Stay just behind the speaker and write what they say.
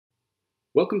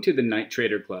Welcome to the Night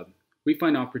Trader Club. We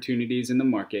find opportunities in the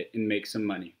market and make some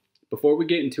money. Before we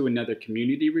get into another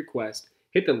community request,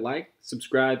 hit the like,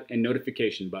 subscribe, and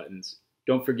notification buttons.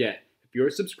 Don't forget, if you're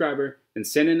a subscriber, then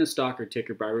send in a stock or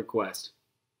ticker by request.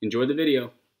 Enjoy the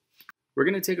video. We're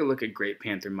going to take a look at Great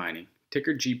Panther Mining,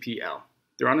 ticker GPL.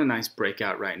 They're on a nice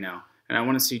breakout right now, and I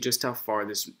want to see just how far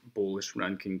this bullish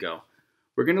run can go.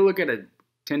 We're going to look at a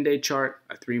 10-day chart,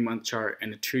 a 3-month chart,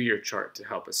 and a 2-year chart to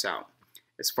help us out.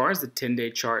 As far as the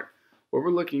 10-day chart, what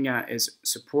we're looking at is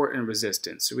support and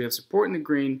resistance. So we have support in the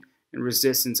green and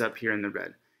resistance up here in the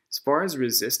red. As far as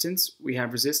resistance, we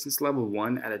have resistance level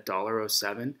 1 at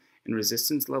 $1.07 and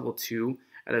resistance level 2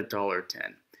 at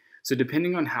 $1.10. So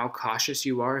depending on how cautious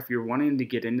you are, if you're wanting to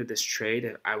get into this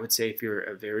trade, I would say if you're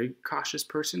a very cautious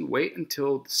person, wait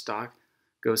until the stock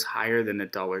goes higher than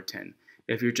 $1.10.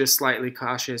 If you're just slightly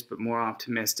cautious but more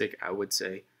optimistic, I would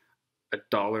say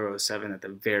 $1.07 at the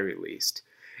very least.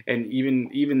 And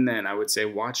even then, I would say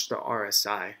watch the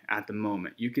RSI at the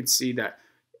moment. You could see that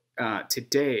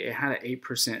today it had an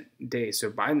 8% day. So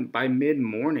by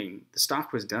mid-morning, the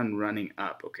stock was done running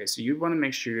up. Okay, so you want to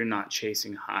make sure you're not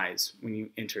chasing highs when you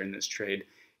enter in this trade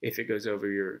if it goes over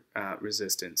your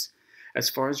resistance. As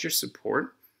far as your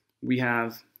support, we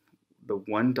have the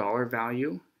 $1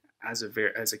 value as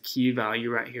a key value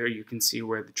right here. You can see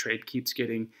where the trade keeps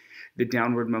getting, the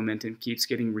downward momentum keeps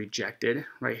getting rejected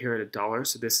right here at $1.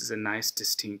 So this is a nice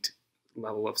distinct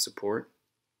level of support.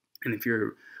 And if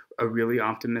you're a really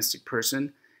optimistic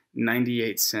person,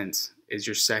 98 cents is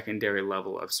your secondary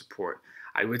level of support.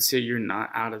 I would say you're not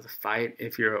out of the fight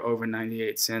if you're over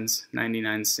 98 cents,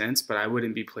 99 cents, but I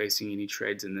wouldn't be placing any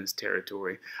trades in this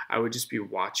territory. I would just be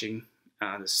watching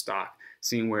the stock,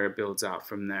 seeing where it builds out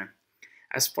from there.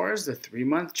 As far as the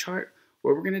 3-month chart,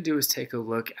 what we're going to do is take a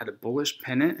look at a bullish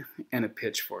pennant and a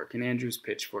pitchfork, an Andrews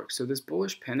pitchfork. So this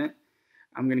bullish pennant,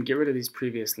 I'm going to get rid of these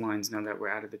previous lines now that we're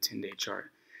out of the 10-day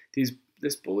chart.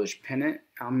 This bullish pennant,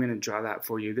 I'm going to draw that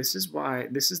for you. This is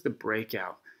the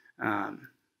breakout.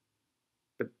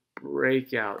 The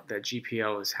breakout that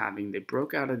GPL is having. They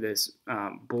broke out of this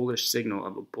bullish signal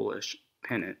of a bullish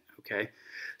pennant. Okay,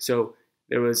 so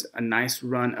there was a nice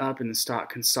run up and the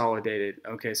stock consolidated.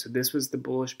 Okay, so this was the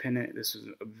bullish pennant. This was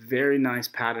a very nice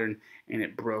pattern and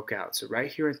it broke out. So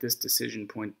right here at this decision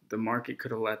point, the market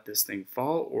could have let this thing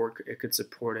fall or it could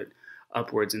support it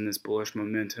upwards in this bullish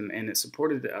momentum, and it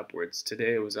supported it upwards.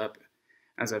 Today it was up,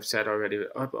 as I've said already,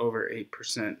 up over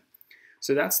 8%.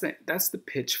 So that's the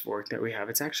pitchfork that we have.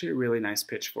 It's actually a really nice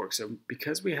pitchfork. So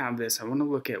because we have this, I want to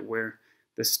look at where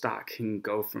the stock can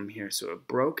go from here. So it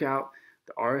broke out.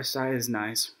 The RSI is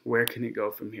nice. Where can it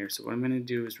go from here? So what I'm going to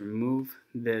do is remove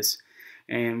this,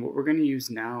 and what we're going to use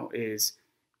now is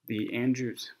the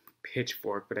Andrews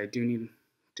pitchfork, but I do need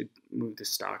to move the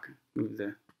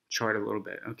chart a little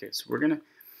bit. Okay, so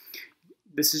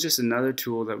this is just another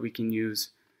tool that we can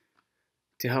use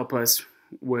to help us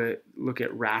look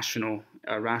at rational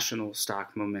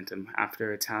stock momentum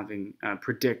after it's having,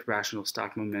 predict rational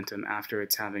stock momentum after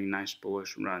it's having a nice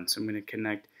bullish run. So I'm going to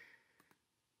connect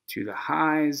to the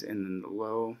highs and then the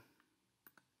low.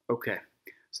 Okay,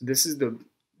 so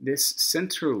this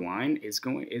center line is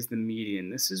the median.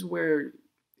 This is where,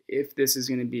 if this is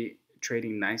going to be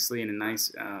trading nicely in a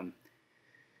nice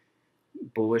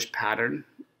bullish pattern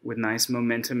with nice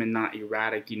momentum and not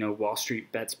erratic, Wall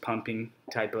Street bets pumping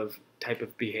type of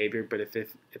behavior. But if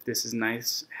this is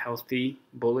nice, healthy,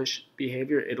 bullish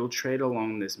behavior, it'll trade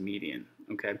along this median.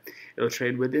 Okay, it'll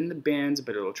trade within the bands,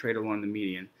 but it'll trade along the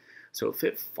median. So if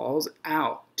it falls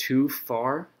out too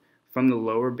far from the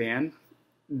lower band,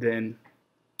 then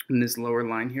in this lower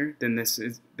line here, then this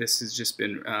has just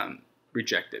been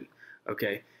rejected.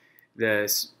 Okay,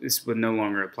 this would no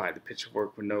longer apply. The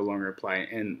pitchfork would no longer apply,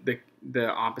 and the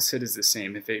opposite is the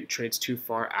same. If it trades too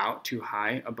far out, too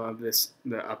high above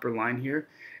the upper line here,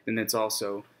 then it's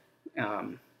also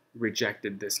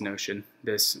rejected this notion,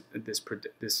 this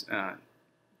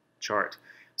chart.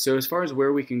 So as far as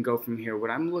where we can go from here, what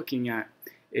I'm looking at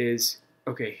is,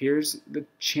 okay, here's the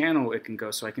channel it can go.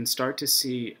 So I can start to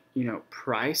see,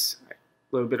 price, a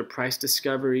little bit of price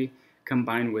discovery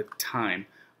combined with time.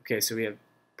 Okay, so we have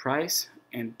price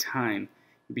and time.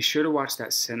 Be sure to watch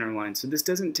that center line. So this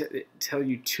doesn't tell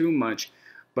you too much,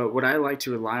 but what I like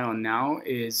to rely on now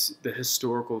is the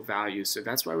historical value. So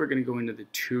that's why we're going to go into the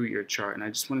 2-year chart. And I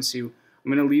just want to see, I'm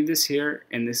going to leave this here,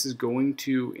 and this is going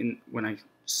to, when I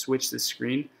switch the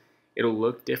screen, it'll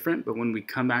look different, but when we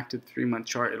come back to the 3-month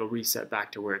chart, it'll reset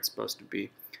back to where it's supposed to be.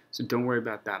 So don't worry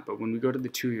about that. But when we go to the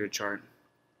 2-year chart,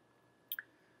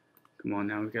 come on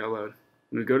now, we gotta load.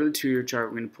 When we go to the 2-year chart,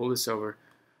 we're going to pull this over.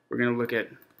 We're going to look at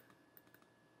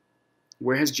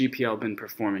where has GPL been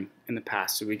performing in the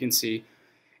past? So we can see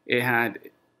it had,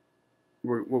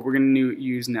 what we're going to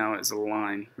use now is a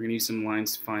line. We're going to use some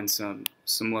lines to find some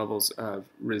levels of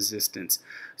resistance.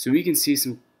 So we can see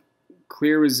some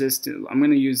clear resistance. I'm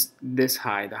going to use this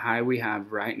high, the high we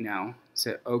have right now.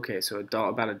 So okay, so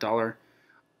about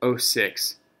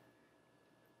 $1.06.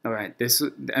 All right, this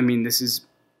is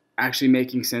actually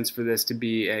making sense for this to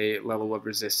be a level of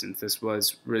resistance. This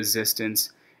was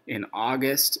resistance in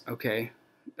August, okay,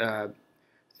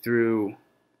 through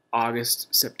August,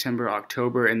 September,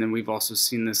 October, and then we've also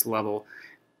seen this level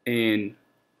in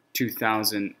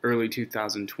early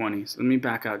 2020. So let me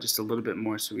back out just a little bit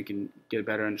more so we can get a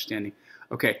better understanding.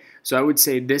 Okay, so I would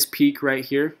say this peak right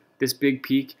here, this big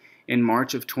peak in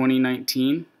March of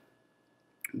 2019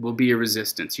 will be a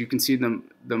resistance. You can see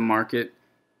the market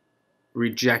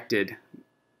rejected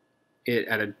it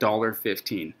at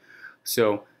 $1.15.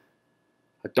 So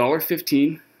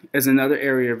 $1.15 is another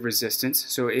area of resistance.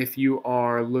 So if you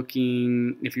are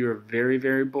very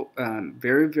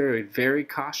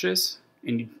cautious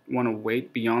and you want to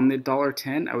wait beyond the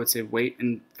 $1.10, I would say wait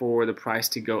for the price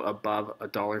to go above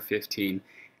 $1.15,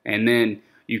 and then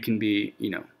you can be,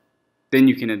 then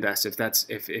you can invest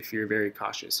if you're very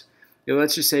cautious.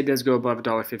 Let's just say it does go above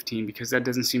 $1.15, because that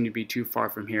doesn't seem to be too far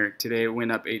from here. Today it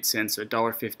went up 8 cents, so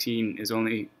 $1.15 is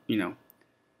only, the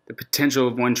potential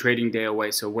of one trading day away.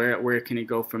 So where can it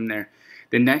go from there?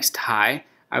 The next high,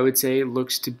 I would say,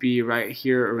 looks to be right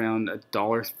here around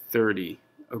 $1.30.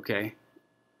 Okay,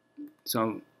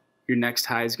 so your next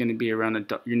high is going to be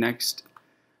around your next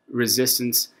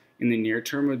resistance in the near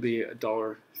term would be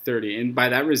 $1.30, and by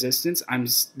that resistance,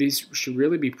 these should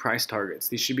really be price targets.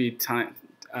 These should be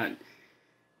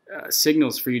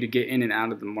signals for you to get in and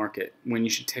out of the market when you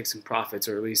should take some profits,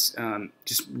 or at least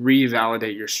just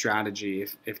revalidate your strategy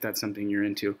if that's something you're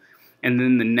into. And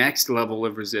then the next level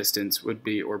of resistance would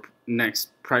be, or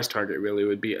next price target really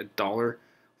would be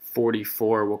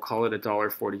 $1.44. We'll call it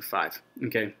 $1.45.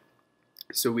 Okay,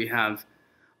 so we have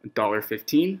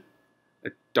 $1.15,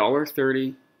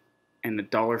 $1.30, and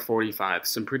 $1.45.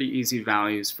 Some pretty easy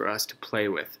values for us to play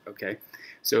with. Okay,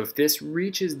 so if this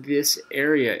reaches this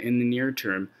area in the near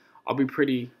term, I'll be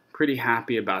pretty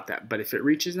happy about that. But if it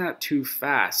reaches that too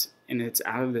fast and it's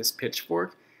out of this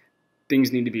pitchfork,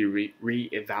 things need to be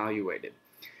re-evaluated.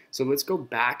 So let's go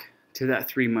back to that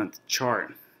 3-month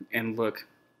chart and look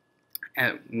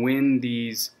at when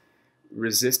these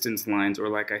resistance lines, or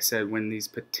like I said, when these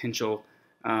potential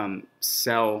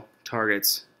sell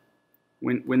targets,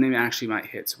 when they actually might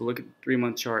hit. So we'll look at the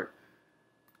 3-month chart,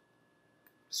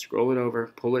 scroll it over,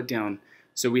 pull it down.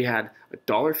 So we had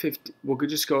 $1.50. We'll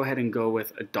just go ahead and go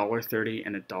with $1.30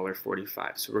 and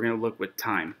 $1.45. So we're going to look with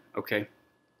time. Okay.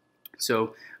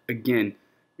 So again,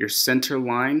 your center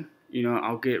line.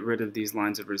 I'll get rid of these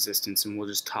lines of resistance, and we'll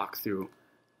just talk through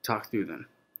them.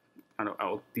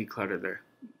 I'll declutter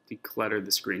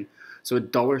the screen. So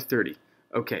 $1.30.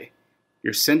 Okay.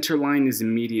 Your center line is the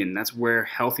median. That's where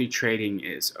healthy trading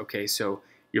is. Okay. So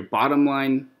your bottom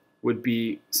line would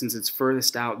be, since it's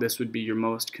furthest out, this would be your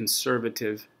most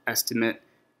conservative estimate.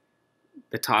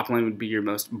 The top line would be your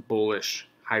most bullish,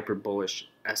 hyper bullish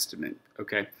estimate.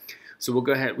 Okay, so we'll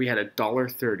go ahead. We had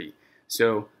 $1.30.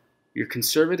 So your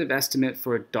conservative estimate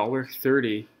for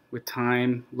 $1.30 with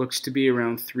time looks to be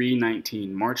around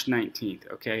 3/19, March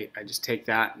 19th. Okay, I just take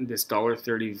this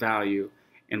 $1.30 value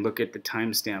and look at the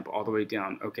timestamp all the way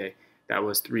down. Okay, that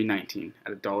was 3/19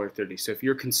 at $1.30. So if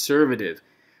you're conservative,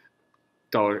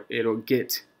 it'll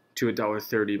get to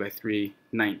 $1.30 by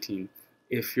 3/19.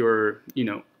 If you're,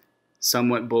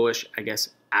 somewhat bullish, I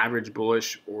guess average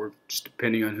bullish, or just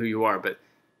depending on who you are, but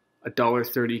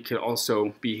 $1.30 could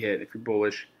also be hit if you're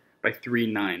bullish by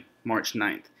 3/9, March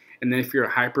 9th. And then if you're a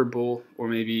hyper bull, or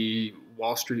maybe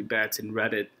Wall Street Bets and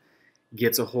Reddit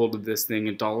gets a hold of this thing,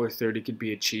 $1.30 could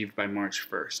be achieved by March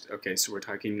 1st. Okay, so we're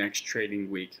talking next trading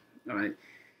week. All right.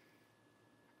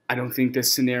 I don't think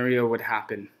this scenario would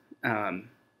happen. I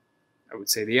would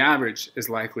say the average is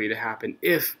likely to happen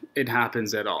if it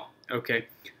happens at all. Okay,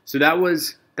 so that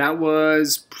was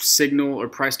signal or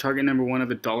price target number 1 of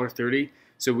 $1.30.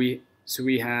 So we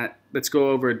had, let's go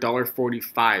over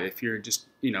 $1.45. If you're just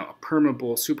a perma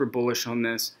bull, super bullish on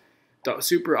this,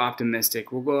 super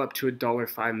optimistic, we'll go up to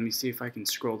 $1.05. Let me see if I can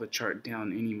scroll the chart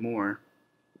down any more.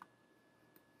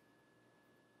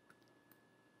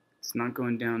 It's not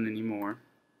going down anymore.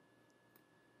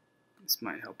 This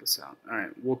might help us out. All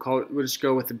right, we'll just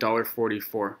go with $1.44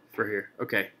 for here.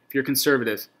 Okay, if you're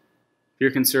conservative,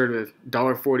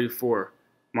 $1.44,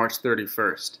 March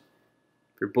 31st.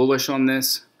 If you're bullish on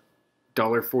this,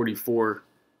 $1.44,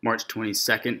 March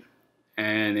 22nd.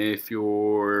 And if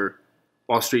you're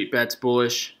Wall Street bets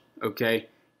bullish, okay,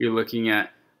 you're looking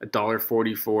at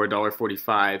 $1.44,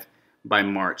 $1.45 by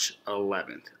March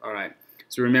 11th. All right,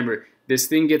 so remember, this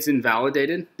thing gets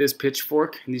invalidated, this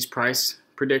pitchfork, and these price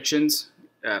predictions,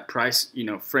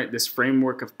 this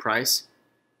framework of price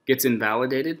gets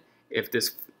invalidated if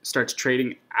this starts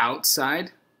trading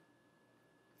outside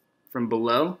from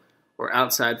below or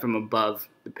outside from above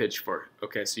the pitchfork.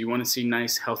 Okay, so you want to see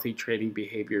nice, healthy trading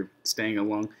behavior staying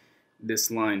along this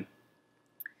line.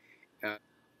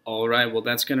 All right, well,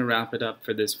 that's going to wrap it up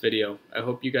for this video. I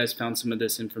hope you guys found some of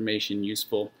this information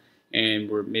useful and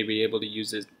were maybe able to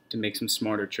use it to make some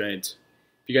smarter trades.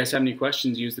 If you guys have any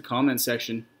questions, use the comment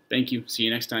section. Thank you. See you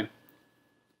next time.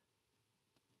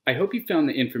 I hope you found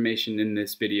the information in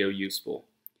this video useful.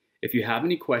 If you have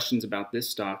any questions about this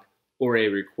stock or a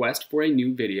request for a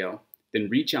new video, then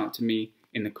reach out to me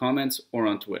in the comments or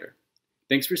on Twitter.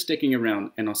 Thanks for sticking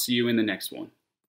around, and I'll see you in the next one.